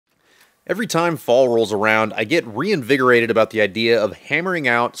Every time fall rolls around, I get reinvigorated about the idea of hammering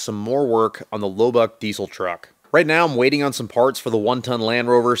out some more work on the Lowbuck diesel truck. Right now, I'm waiting on some parts for the 1-ton Land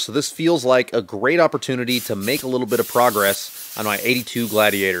Rover, so this feels like a great opportunity to make a little bit of progress on my 82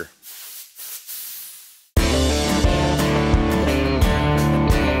 Gladiator.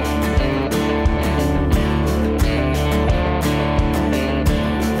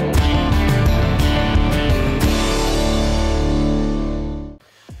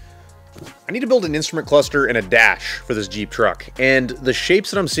 I need to build an instrument cluster and a dash for this Jeep truck, and the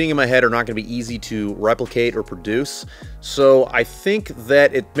shapes that I'm seeing in my head are not going to be easy to replicate or produce, so I think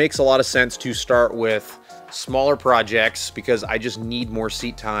that it makes a lot of sense to start with smaller projects because I just need more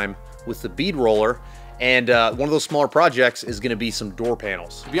seat time with the bead roller, and one of those smaller projects is going to be some door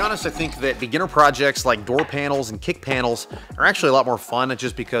panels. To be honest, I think that beginner projects like door panels and kick panels are actually a lot more fun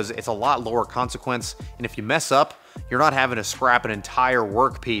just because it's a lot lower consequence, and if you mess up, you're not having to scrap an entire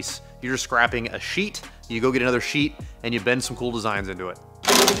work piece. You're just scrapping a sheet, you go get another sheet, and you bend some cool designs into it.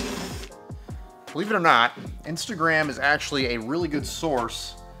 Believe it or not, Instagram is actually a really good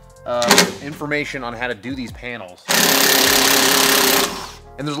source of information on how to do these panels.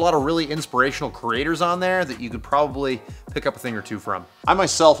 And there's a lot of really inspirational creators on there that you could probably pick up a thing or two from. I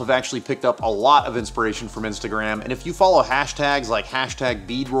myself have actually picked up a lot of inspiration from Instagram, and if you follow hashtags like hashtag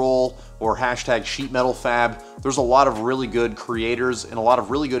beadroll or hashtag sheet metal fab, there's a lot of really good creators and a lot of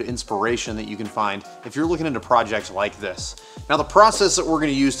really good inspiration that you can find if you're looking into projects like this. Now the process that we're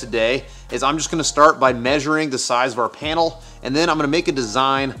gonna use today is I'm just gonna start by measuring the size of our panel, and then I'm gonna make a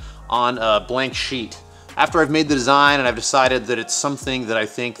design on a blank sheet. After I've made the design and I've decided that it's something that I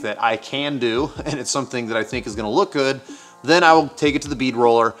think that I can do and it's something that I think is gonna look good, then I will take it to the bead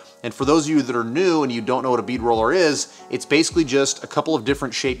roller. And for those of you that are new and you don't know what a bead roller is, it's basically just a couple of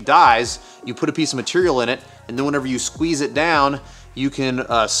different shaped dies. You put a piece of material in it, and then whenever you squeeze it down, you can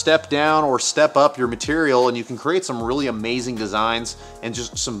step down or step up your material, and you can create some really amazing designs and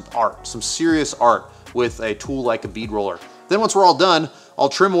just some art, some serious art with a tool like a bead roller. Then once we're all done, I'll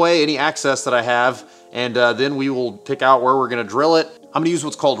trim away any excess that I have, and then we will pick out where we're gonna drill it. I'm gonna use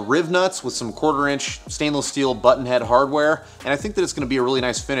what's called riv nuts with some 1/4-inch stainless steel button head hardware, and I think that it's gonna be a really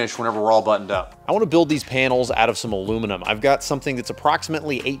nice finish whenever we're all buttoned up. I wanna build these panels out of some aluminum. I've got something that's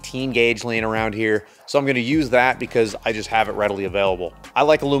approximately 18 gauge laying around here, so I'm gonna use that because I just have it readily available. I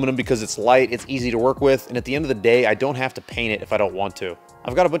like aluminum because it's light, it's easy to work with, and at the end of the day, I don't have to paint it if I don't want to.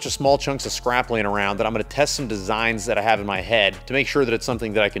 I've got a bunch of small chunks of scrap laying around that I'm gonna test some designs that I have in my head to make sure that it's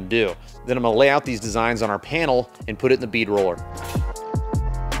something that I can do. Then I'm gonna lay out these designs on our panel and put it in the bead roller.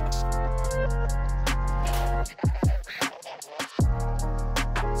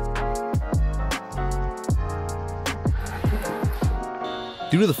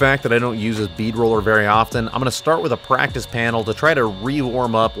 Due to the fact that I don't use this bead roller very often, I'm gonna start with a practice panel to try to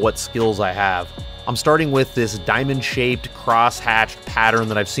re-warm up what skills I have. I'm starting with this diamond-shaped, cross-hatched pattern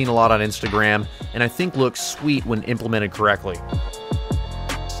that I've seen a lot on Instagram, and I think looks sweet when implemented correctly.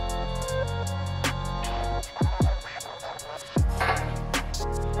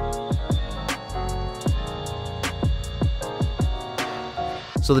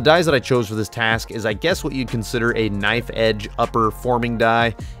 So the dies that I chose for this task is, I guess, what you'd consider a knife edge upper forming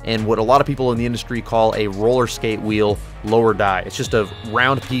die, and what a lot of people in the industry call a roller skate wheel lower die. It's just a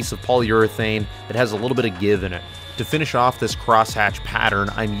round piece of polyurethane that has a little bit of give in it. To finish off this crosshatch pattern,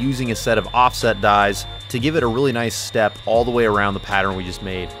 I'm using a set of offset dies to give it a really nice step all the way around the pattern we just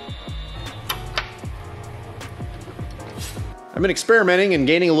made. I've been experimenting and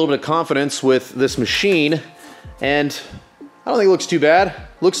gaining a little bit of confidence with this machine, and I don't think it looks too bad.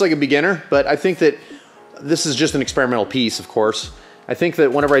 Looks like a beginner, but I think that this is just an experimental piece, of course. I think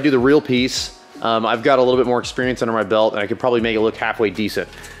that whenever I do the real piece, I've got a little bit more experience under my belt, and I could probably make it look halfway decent.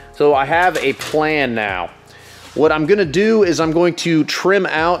 So I have a plan now. What I'm gonna do is I'm going to trim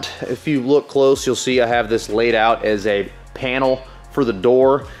out, if you look close, you'll see I have this laid out as a panel for the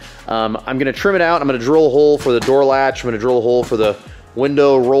door. I'm gonna trim it out. I'm gonna drill a hole for the door latch. I'm gonna drill a hole for the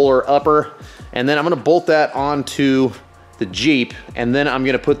window roller upper, and then I'm gonna bolt that onto the Jeep, and then I'm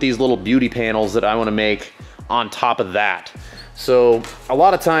gonna put these little beauty panels that I wanna make on top of that. So a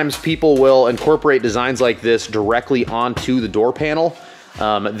lot of times people will incorporate designs like this directly onto the door panel.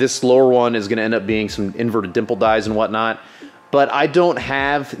 This lower one is gonna end up being some inverted dimple dies and whatnot, but I don't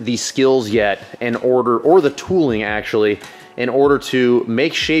have the skills yet in order, or the tooling actually, in order to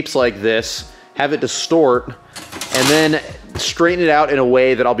make shapes like this, have it distort, and then straighten it out in a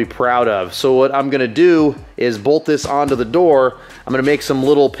way that I'll be proud of. So what I'm gonna do is bolt this onto the door. I'm gonna make some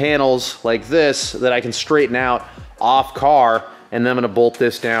little panels like this that I can straighten out off car, and then I'm gonna bolt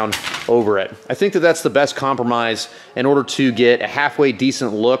this down over it. I think that that's the best compromise in order to get a halfway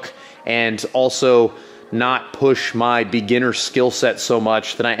decent look and also not push my beginner skill set so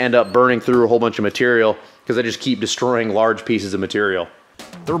much that I end up burning through a whole bunch of material because I just keep destroying large pieces of material.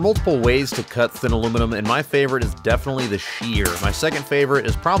 There are multiple ways to cut thin aluminum, and my favorite is definitely the shear. My second favorite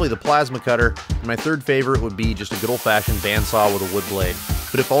is probably the plasma cutter, and my third favorite would be just a good old-fashioned bandsaw with a wood blade.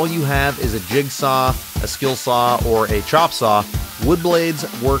 But if all you have is a jigsaw, a skill saw, or a chop saw, wood blades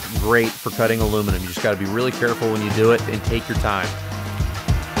work great for cutting aluminum. You just gotta be really careful when you do it and take your time.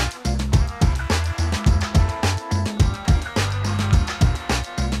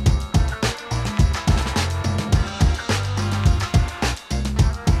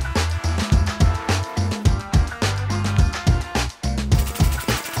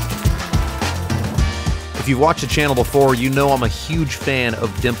 If you've watched the channel before, you know I'm a huge fan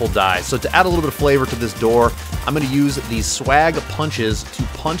of dimple dies. So to add a little bit of flavor to this door, I'm going to use these swag punches to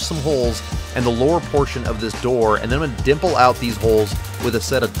punch some holes in the lower portion of this door, and then I'm going to dimple out these holes with a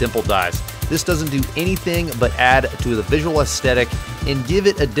set of dimple dies. This doesn't do anything but add to the visual aesthetic and give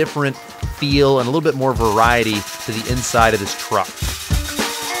it a different feel and a little bit more variety to the inside of this truck.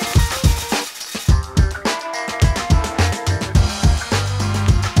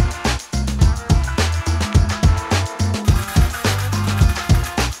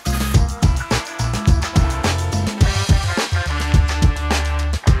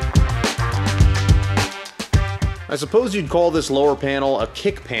 I suppose you'd call this lower panel a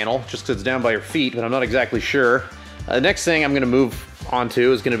kick panel, just because it's down by your feet, but I'm not exactly sure. The next thing I'm going to move on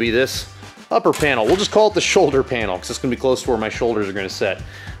to is going to be this upper panel. We'll just call it the shoulder panel, because it's going to be close to where my shoulders are going to sit.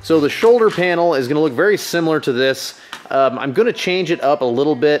 So the shoulder panel is going to look very similar to this. I'm going to change it up a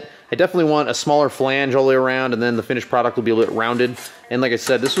little bit. I definitely want a smaller flange all the way around, and then the finished product will be a little bit rounded. And like I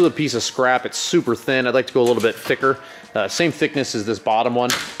said, this was a piece of scrap. It's super thin. I'd like to go a little bit thicker. Same thickness as this bottom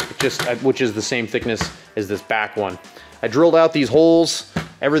one, which is the same thickness as this back one. I drilled out these holes.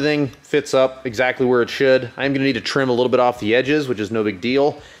 Everything fits up exactly where it should. I'm gonna need to trim a little bit off the edges, which is no big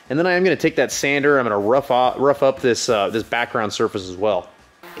deal. And then I am gonna take that sander, I'm gonna rough up this, this background surface as well.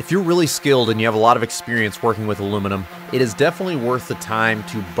 If you're really skilled and you have a lot of experience working with aluminum, it is definitely worth the time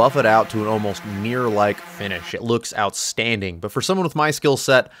to buff it out to an almost mirror-like finish. It looks outstanding, but for someone with my skill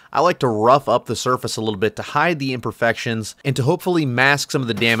set, I like to rough up the surface a little bit to hide the imperfections and to hopefully mask some of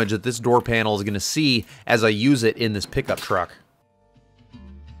the damage that this door panel is going to see as I use it in this pickup truck.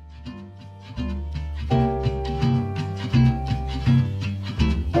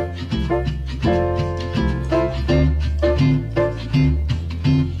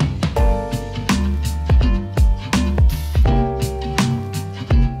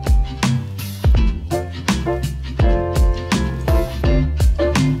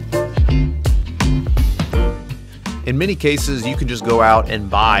 In many cases, you can just go out and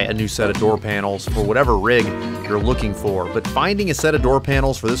buy a new set of door panels for whatever rig you're looking for, but finding a set of door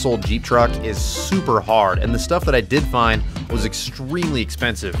panels for this old Jeep truck is super hard, and the stuff that I did find was extremely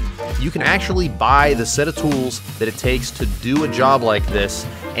expensive. You can actually buy the set of tools that it takes to do a job like this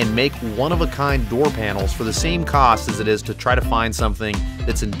and make one-of-a-kind door panels for the same cost as it is to try to find something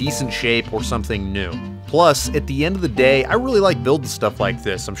that's in decent shape or something new. Plus, at the end of the day, I really like building stuff like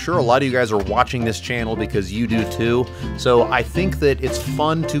this. I'm sure a lot of you guys are watching this channel because you do too. So I think that it's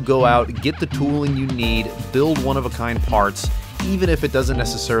fun to go out, get the tooling you need, build one-of-a-kind parts, even if it doesn't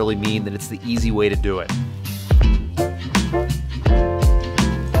necessarily mean that it's the easy way to do it.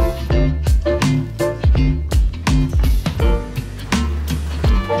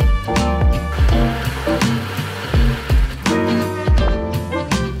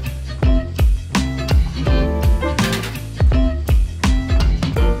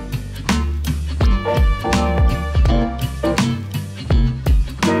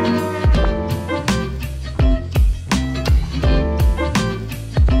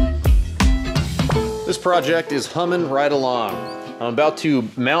 This project is humming right along. I'm about to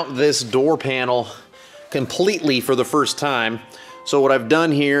mount this door panel completely for the first time. So what I've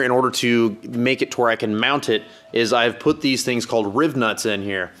done here in order to make it to where I can mount it is I've put these things called riv nuts in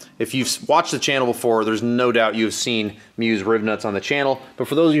here. If you've watched the channel before, there's no doubt you've seen me use riv nuts on the channel. But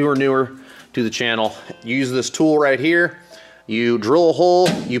for those of you who are newer to the channel, you use this tool right here. You drill a hole,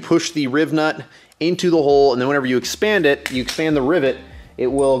 you push the riv nut into the hole, and then whenever you expand it, you expand the rivet, it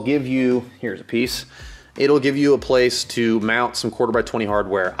will give you, here's a piece, it'll give you a place to mount some 1/4x20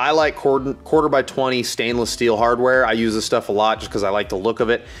 hardware. I like 1/4x20 stainless steel hardware. I use this stuff a lot just because I like the look of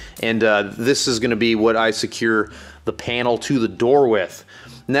it. And this is gonna be what I secure the panel to the door with.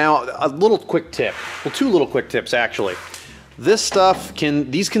 Now, a little quick tip, well, two little quick tips actually. This stuff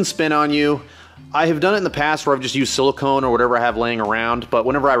these can spin on you. I have done it in the past where I've just used silicone or whatever I have laying around, but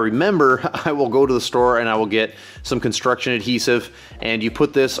whenever I remember, I will go to the store and I will get some construction adhesive, and you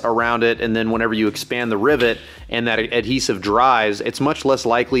put this around it, and then whenever you expand the rivet and that adhesive dries, it's much less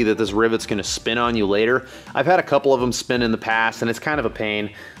likely that this rivet's gonna spin on you later. I've had a couple of them spin in the past, and it's kind of a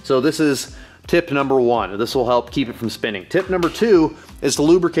pain. So this is tip number one. This will help keep it from spinning. Tip number two is to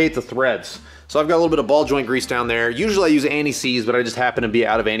lubricate the threads. So I've got a little bit of ball joint grease down there. Usually I use anti-seize, but I just happen to be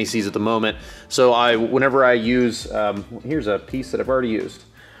out of anti-seize at the moment. So whenever I use, here's a piece that I've already used.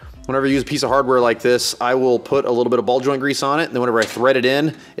 Whenever I use a piece of hardware like this, I will put a little bit of ball joint grease on it, and then whenever I thread it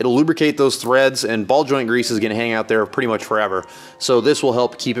in, it'll lubricate those threads, and ball joint grease is gonna hang out there pretty much forever. So this will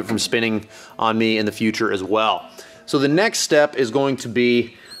help keep it from spinning on me in the future as well. So the next step is going to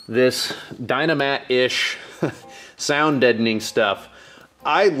be this Dynamat-ish sound deadening stuff.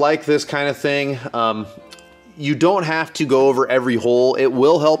 I like this kind of thing. You don't have to go over every hole. It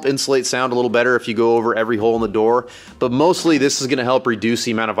will help insulate sound a little better if you go over every hole in the door, but mostly this is gonna help reduce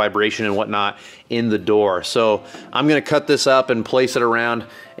the amount of vibration and whatnot in the door. So I'm gonna cut this up and place it around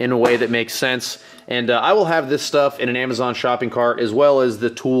in a way that makes sense. And I will have this stuff in an Amazon shopping cart, as well as the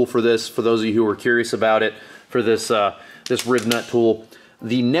tool for this, for those of you who are curious about it, for this, this rib nut tool.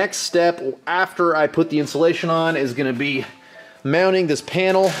 The next step after I put the insulation on is gonna be mounting this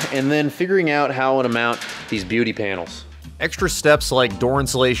panel and then figuring out how I want to mount these beauty panels. Extra steps like door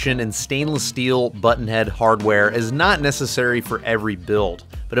insulation and stainless steel button head hardware is not necessary for every build,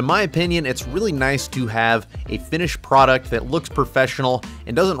 but in my opinion, it's really nice to have a finished product that looks professional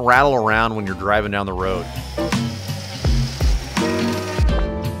and doesn't rattle around when you're driving down the road.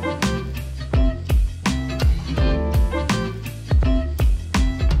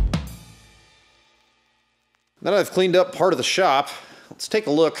 Now that I've cleaned up part of the shop, let's take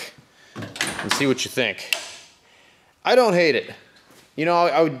a look and see what you think. I don't hate it. You know,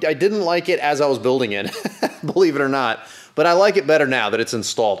 I didn't like it as I was building it, believe it or not, but I like it better now that it's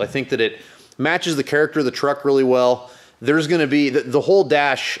installed. I think that it matches the character of the truck really well. There's gonna be, the whole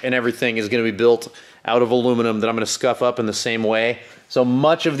dash and everything is gonna be built out of aluminum that I'm gonna scuff up in the same way. So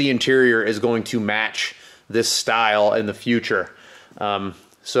much of the interior is going to match this style in the future.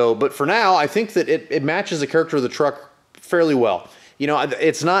 But for now, I think that it matches the character of the truck fairly well. You know,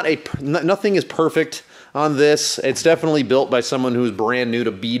 it's not nothing is perfect on this. It's definitely built by someone who's brand new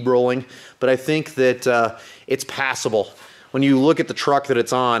to bead rolling, but I think that it's passable. When you look at the truck that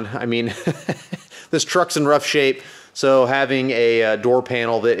it's on, I mean, this truck's in rough shape, so having a door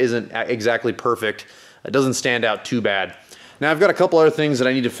panel that isn't exactly perfect, it doesn't stand out too bad. Now, I've got a couple other things that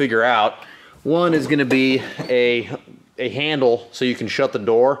I need to figure out. One is gonna be a handle so you can shut the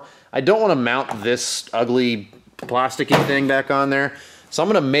door. I don't want to mount this ugly plasticky thing back on there, so I'm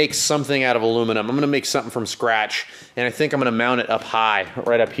going to make something out of aluminum. I'm going to make something from scratch, and I think I'm going to mount it up high,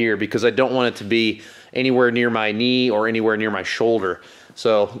 right up here, because I don't want it to be anywhere near my knee or anywhere near my shoulder.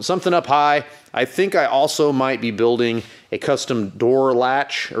 So something up high. I think I also might be building a custom door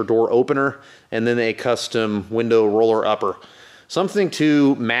latch or door opener, and then a custom window roller upper. Something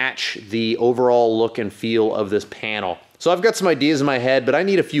to match the overall look and feel of this panel. So I've got some ideas in my head, but I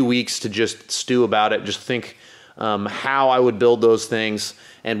need a few weeks to just stew about it, just think how I would build those things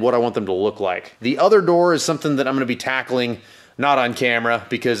and what I want them to look like. The other door is something that I'm gonna be tackling, not on camera,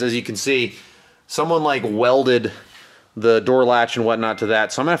 because as you can see, someone like welded the door latch and whatnot to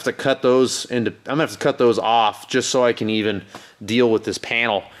that. So I'm gonna have to cut those off just so I can even deal with this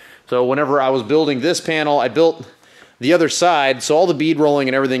panel. So whenever I was building this panel, I built the other side, so all the bead rolling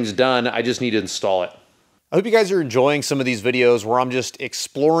and everything's done. I just need to install it. I hope you guys are enjoying some of these videos where I'm just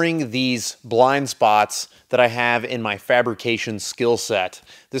exploring these blind spots that I have in my fabrication skill set.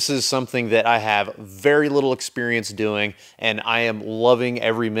 This is something that I have very little experience doing, and I am loving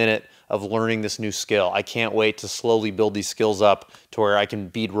every minute of learning this new skill. I can't wait to slowly build these skills up to where I can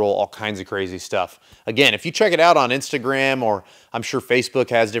bead roll all kinds of crazy stuff. Again, if you check it out on Instagram, or I'm sure Facebook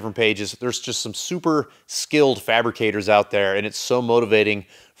has different pages, there's just some super skilled fabricators out there, and it's so motivating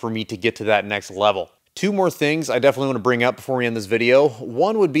for me to get to that next level. Two more things I definitely want to bring up before we end this video.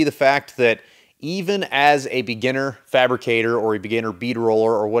 One would be the fact that even as a beginner fabricator or a beginner bead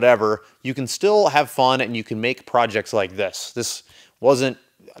roller or whatever, you can still have fun and you can make projects like this. This wasn't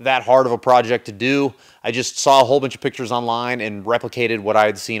that hard of a project to do. I just saw a whole bunch of pictures online and replicated what I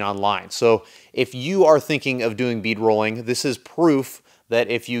had seen online. So if you are thinking of doing bead rolling, this is proof that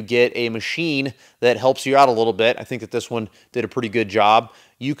if you get a machine that helps you out a little bit, I think that this one did a pretty good job,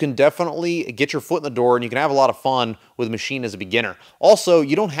 you can definitely get your foot in the door and you can have a lot of fun with a machine as a beginner. Also,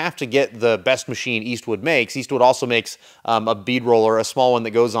 you don't have to get the best machine Eastwood makes. Eastwood also makes a bead roller, a small one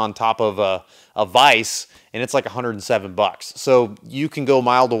that goes on top of a vise, and it's like 107 bucks. So you can go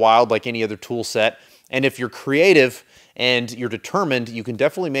mild to wild like any other tool set. And if you're creative and you're determined, you can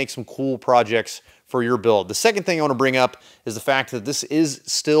definitely make some cool projects for your build. The second thing I want to bring up is the fact that this is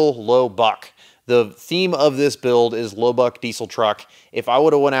still low buck. The theme of this build is low buck diesel truck. If I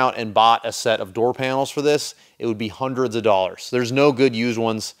would have went out and bought a set of door panels for this, it would be hundreds of dollars. There's no good used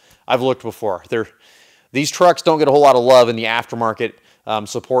ones. I've looked before. These trucks don't get a whole lot of love in the aftermarket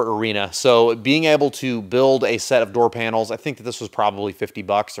support arena. So being able to build a set of door panels, I think that this was probably 50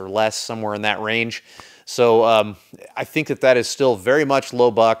 bucks or less, somewhere in that range. So I think that that is still very much low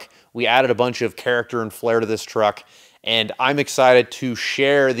buck. We added a bunch of character and flair to this truck, and I'm excited to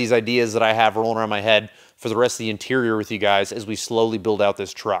share these ideas that I have rolling around my head for the rest of the interior with you guys as we slowly build out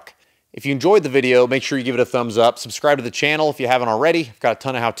this truck. If you enjoyed the video, make sure you give it a thumbs up. Subscribe to the channel if you haven't already. I've got a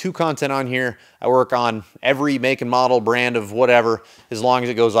ton of how-to content on here. I work on every make and model, brand of whatever, as long as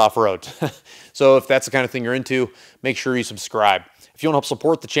it goes off-road. So if that's the kind of thing you're into, make sure you subscribe. If you want to help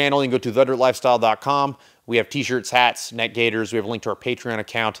support the channel, you can go to thedirtlifestyle.com. We have t-shirts, hats, neck gaiters. We have a link to our Patreon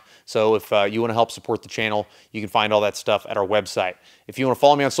account. So if you want to help support the channel, you can find all that stuff at our website. If you want to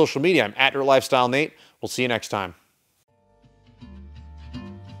follow me on social media, I'm @DirtLifestyleNate. We'll see you next time.